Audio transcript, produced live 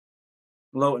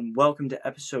Hello and welcome to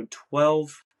episode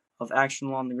 12 of Action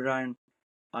Along the Gridiron.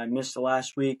 I missed the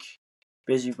last week,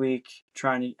 busy week,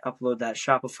 trying to upload that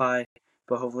Shopify,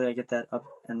 but hopefully I get that up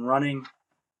and running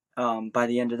by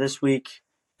the end of this week,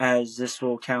 as this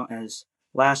will count as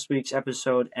last week's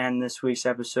episode and this week's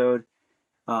episode.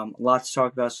 A lot to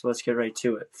talk about, so let's get right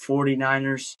to it.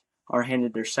 49ers are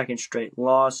handed their second straight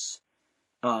loss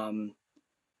a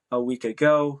week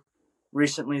ago.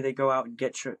 Recently, they go out and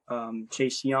get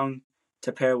Chase Young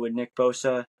to pair with Nick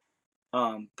Bosa,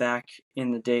 back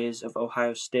in the days of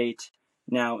Ohio State,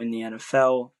 now in the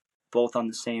NFL, both on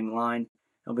the same line.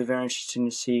 It'll be very interesting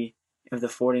to see if the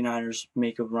 49ers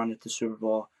make a run at the Super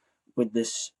Bowl with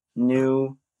this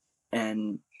new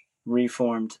and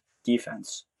reformed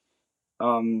defense.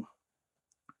 The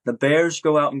Bears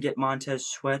go out and get Montez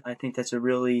Sweat. I think that's a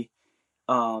really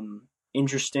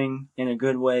interesting, in a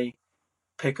good way,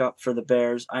 pickup for the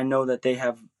Bears. I know that they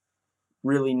have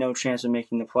really no chance of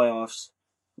making the playoffs,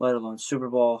 let alone Super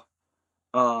Bowl,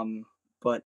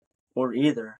 or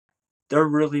either. They're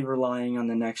really relying on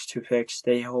the next two picks.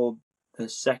 They hold the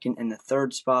second and the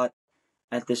third spot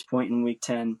at this point in Week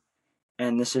 10,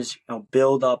 and this is a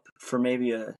build-up for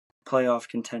maybe a playoff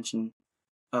contention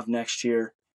of next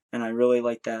year, and I really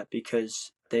like that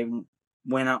because they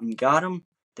went out and got him.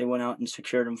 They went out and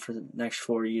secured him for the next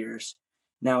 4 years.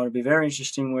 Now, it'll be very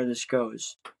interesting where this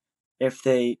goes. If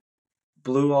they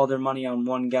blew all their money on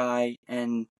one guy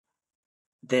and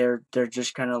they're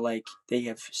just kind of like they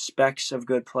have specks of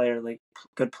good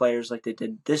players like they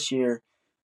did this year,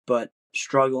 but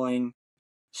struggling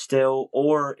still,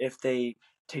 or if they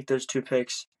take those two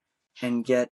picks and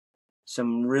get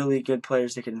some really good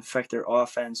players that can affect their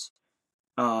offense,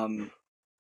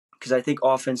 because I think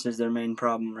offense is their main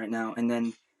problem right now, and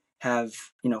then have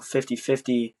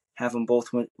 50-50, have them both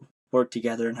work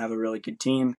together and have a really good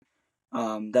team.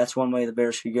 That's one way the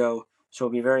Bears could go. So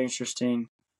it'll be very interesting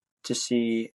to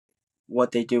see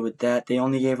what they do with that. They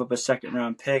only gave up a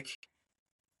second-round pick,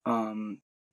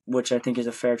 which I think is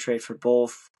a fair trade for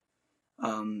both,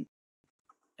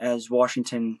 as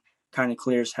Washington kind of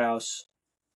clears house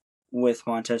with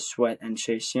Montez Sweat and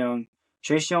Chase Young.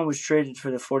 Chase Young was traded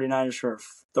for the 49ers for a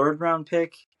third-round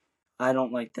pick. I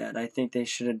don't like that. I think they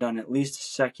should have done at least a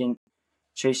second.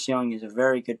 Chase Young is a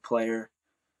very good player,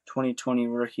 2020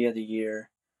 Rookie of the Year,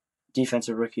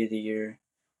 Defensive Rookie of the Year.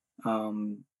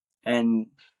 And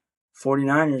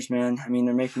 49ers, man, I mean,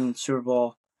 they're making the Super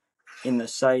Bowl in the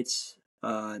sights.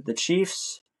 The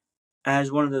Chiefs,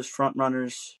 as one of those front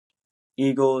runners,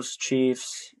 Eagles,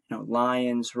 Chiefs,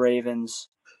 Lions, Ravens.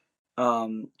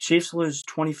 Chiefs lose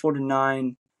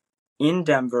 24-9 in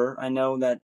Denver. I know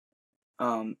that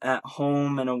at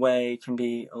home and away can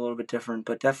be a little bit different,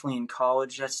 but definitely in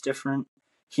college that's different.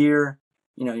 Here,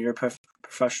 you're a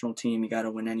professional team. You got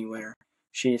to win anywhere.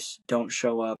 Chiefs don't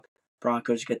show up.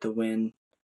 Broncos get the win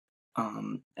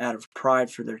out of pride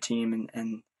for their team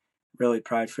and really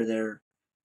pride for their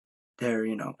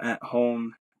at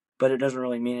home. But it doesn't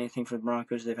really mean anything for the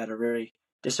Broncos. They've had a very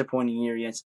disappointing year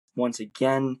yet. Once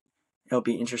again, it'll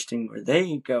be interesting where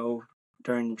they go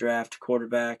during the draft,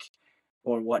 quarterback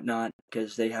or whatnot,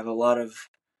 because they have a lot of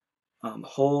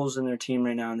holes in their team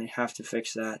right now, and they have to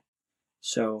fix that.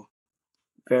 So,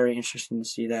 very interesting to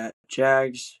see that.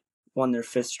 Jags won their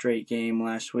fifth straight game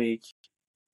last week.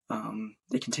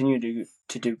 They continue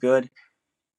to do good,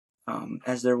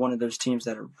 as they're one of those teams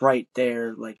that are right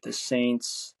there, like the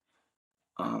Saints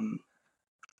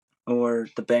or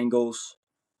the Bengals.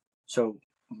 So,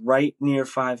 right near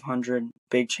 500,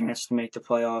 big chance to make the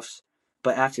playoffs.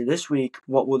 But after this week,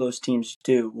 what will those teams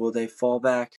do? Will they fall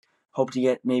back, hope to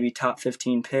get maybe top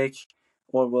 15 pick,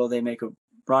 or will they make a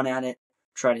run at it,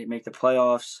 try to make the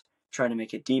playoffs, try to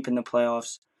make it deep in the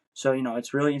playoffs? So,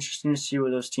 it's really interesting to see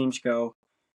where those teams go,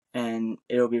 and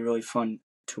it'll be really fun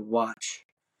to watch.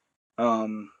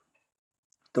 The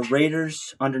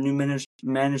Raiders, under new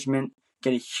management,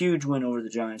 get a huge win over the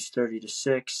Giants,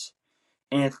 30-6.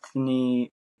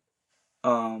 Anthony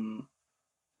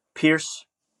Pierce,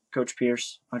 Coach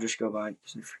Pierce, I'll just go by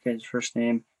because I forget his first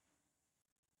name.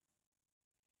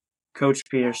 Coach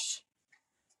Pierce,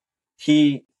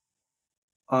 he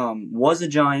was a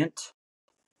Giant,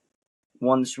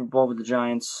 won the Super Bowl with the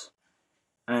Giants,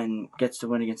 and gets to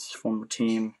win against his former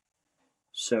team.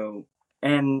 So,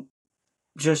 and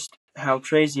just how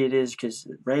crazy it is, because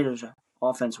the Raiders'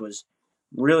 offense was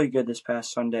really good this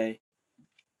past Sunday,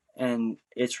 and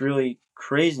it's really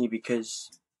crazy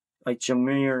because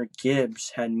Jahmyr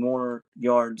Gibbs had more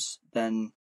yards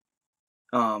than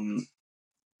the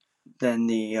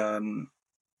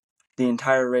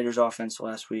entire Raiders offense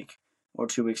last week or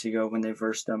 2 weeks ago when they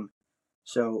versed them.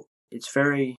 So it's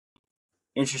very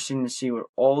interesting to see where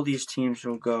all these teams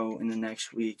will go in the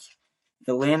next week.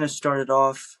 Atlanta started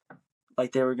off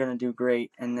like they were going to do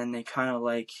great, and then they kind of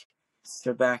like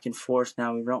they're back and forth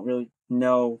now. We don't really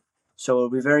know, so it'll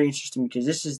be very interesting because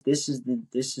this is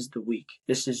the week.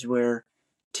 This is where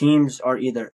teams are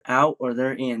either out or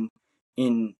they're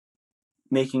in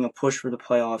making a push for the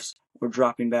playoffs or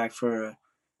dropping back for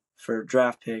a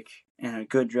draft pick and a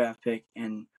good draft pick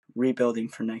and rebuilding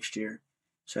for next year.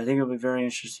 So I think it'll be very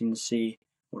interesting to see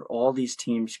where all these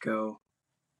teams go.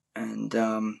 And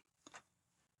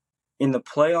in the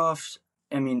playoffs,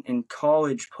 in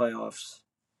college playoffs,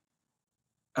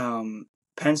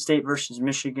 Penn State versus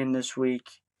Michigan this week,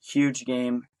 huge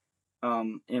game.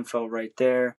 Info right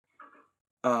there.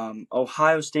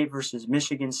 Ohio State versus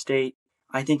Michigan State.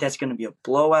 I think that's going to be a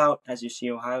blowout. As you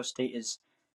see, Ohio State is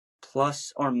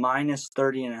plus or minus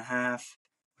 30.5,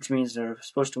 which means they're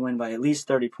supposed to win by at least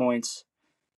 30 points.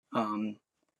 And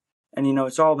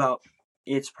it's all about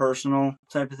it's personal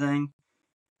type of thing.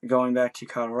 Going back to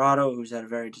Colorado, who's had a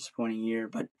very disappointing year,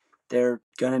 but they're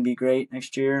going to be great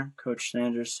next year. Coach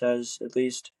Sanders says, at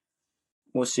least.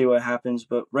 We'll see what happens.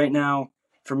 But right now,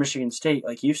 for Michigan State,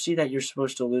 you see that you're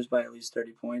supposed to lose by at least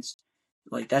 30 points.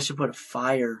 That should put a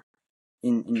fire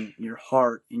in your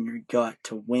heart, in your gut,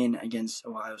 to win against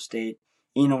Ohio State,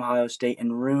 in Ohio State,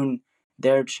 and ruin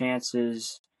their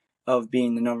chances of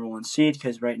being the number one seed,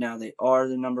 because right now they are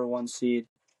the number one seed.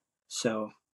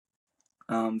 So,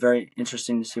 very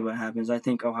interesting to see what happens. I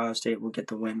think Ohio State will get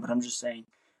the win, but I'm just saying,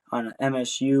 on an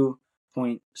MSU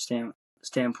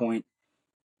standpoint,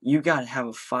 you got to have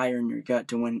a fire in your gut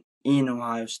to win in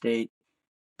Ohio State.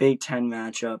 Big Ten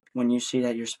matchup when you see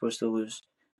that you're supposed to lose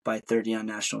by 30 on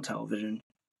national television.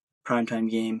 Primetime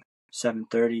game,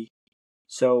 7:30.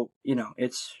 So,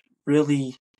 it's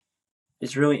really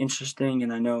interesting,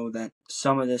 and I know that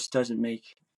some of this doesn't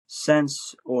make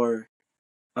sense, or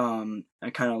I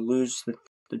kind of lose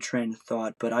the train of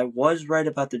thought. But I was right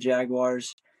about the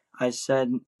Jaguars. I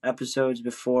said episodes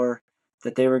before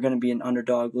that they were going to be an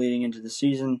underdog leading into the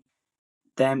season.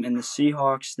 Them and the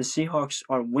Seahawks. The Seahawks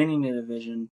are winning the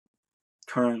division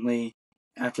currently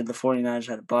after the 49ers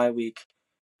had a bye week.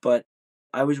 But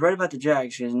I was right about the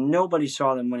Jags because nobody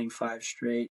saw them winning 5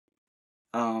 straight.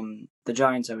 The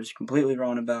Giants I was completely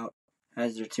wrong about,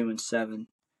 as they're 2-7.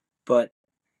 But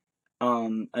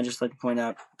I just like to point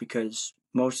out, because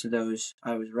most of those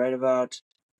I was right about,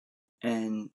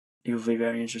 and it will be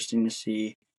very interesting to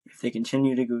see if they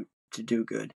continue to do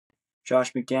good.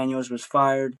 Josh McDaniels was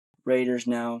fired. Raiders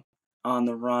now on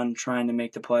the run, trying to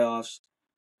make the playoffs,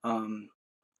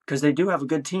 because they do have a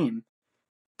good team,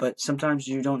 but sometimes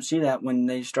you don't see that when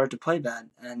they start to play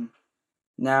bad. And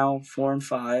now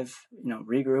 4-5,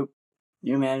 regroup,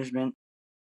 new management,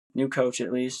 new coach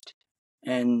at least,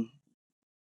 and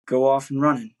go off and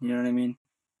running. You know what I mean?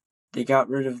 They got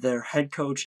rid of their head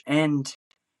coach and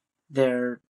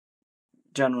their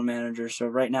general manager. So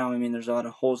right now, there's a lot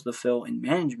of holes to fill in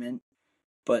management,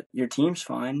 but your team's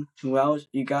fine. Who else?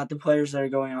 You got the players that are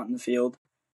going out in the field.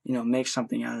 Make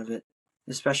something out of it,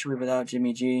 especially without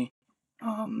Jimmy G.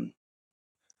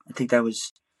 I think that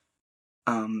was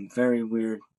very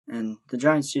weird. And the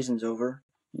Giants' season's over.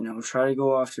 Try to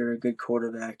go after a good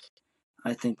quarterback.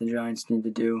 I think the Giants need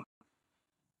to do.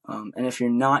 And if you're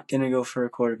not going to go for a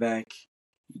quarterback,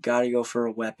 you got to go for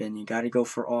a weapon. You got to go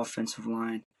for offensive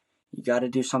line. You got to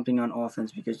do something on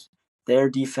offense, because their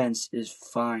defense is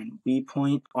fine.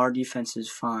 Our defense is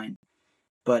fine.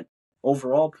 But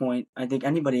overall point, I think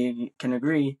anybody can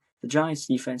agree, the Giants'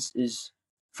 defense is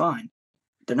fine.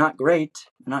 They're not great,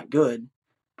 they're not good,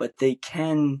 but they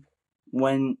can,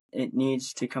 when it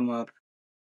needs to come up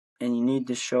and you need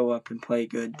to show up and play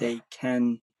good, they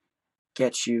can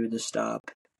get you the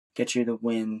stop, get you the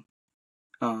win.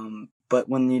 But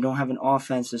when you don't have an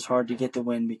offense, it's hard to get the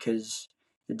win, because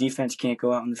the defense can't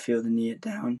go out on the field and knee it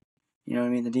down. You know what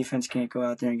I mean? The defense can't go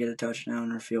out there and get a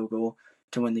touchdown or a field goal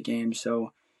to win the game.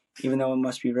 So even though it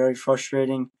must be very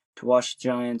frustrating to watch the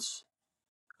Giants,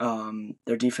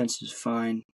 their defense is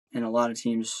fine, and a lot of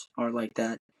teams are like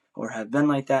that or have been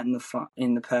like that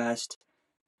in the past.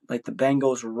 Like the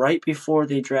Bengals, right before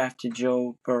they drafted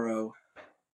Joe Burrow,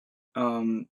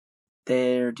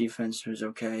 their defense was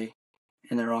okay,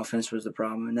 and their offense was the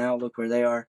problem. And now look where they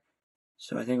are.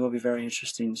 So I think it'll be very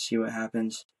interesting to see what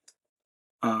happens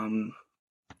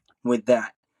with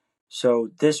that. So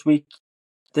this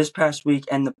past week,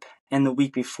 and the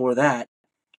week before that,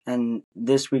 and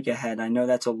this week ahead, I know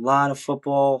that's a lot of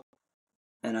football,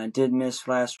 and I did miss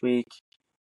last week,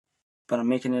 but I'm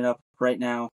making it up right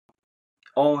now,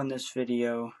 all in this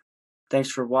video.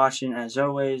 Thanks for watching, as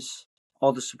always,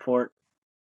 all the support,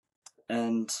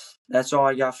 And that's all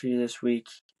I got for you this week.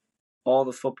 All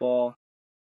the football,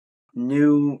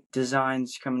 new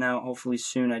designs coming out hopefully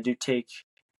soon. I do take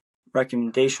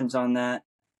recommendations on that.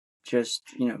 Just,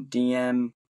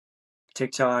 DM,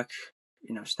 TikTok,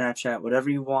 Snapchat, whatever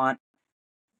you want.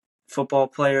 Football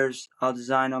players, I'll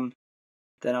design them.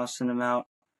 Then I'll send them out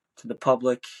to the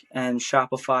public. And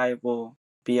Shopify will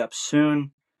be up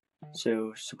soon.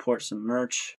 So support some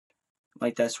merch.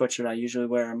 Like that sweatshirt I usually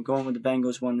wear. I'm going with the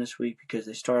Bengals one this week because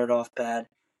they started off bad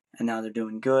and now they're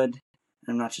doing good.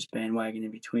 I'm not just bandwagon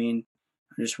in between.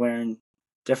 I'm just wearing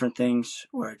different things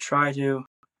where I try to.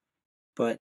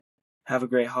 But have a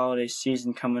great holiday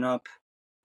season coming up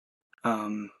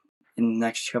in the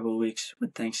next couple of weeks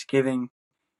with Thanksgiving.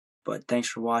 But thanks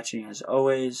for watching as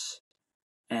always.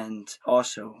 And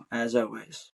also, as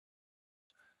always,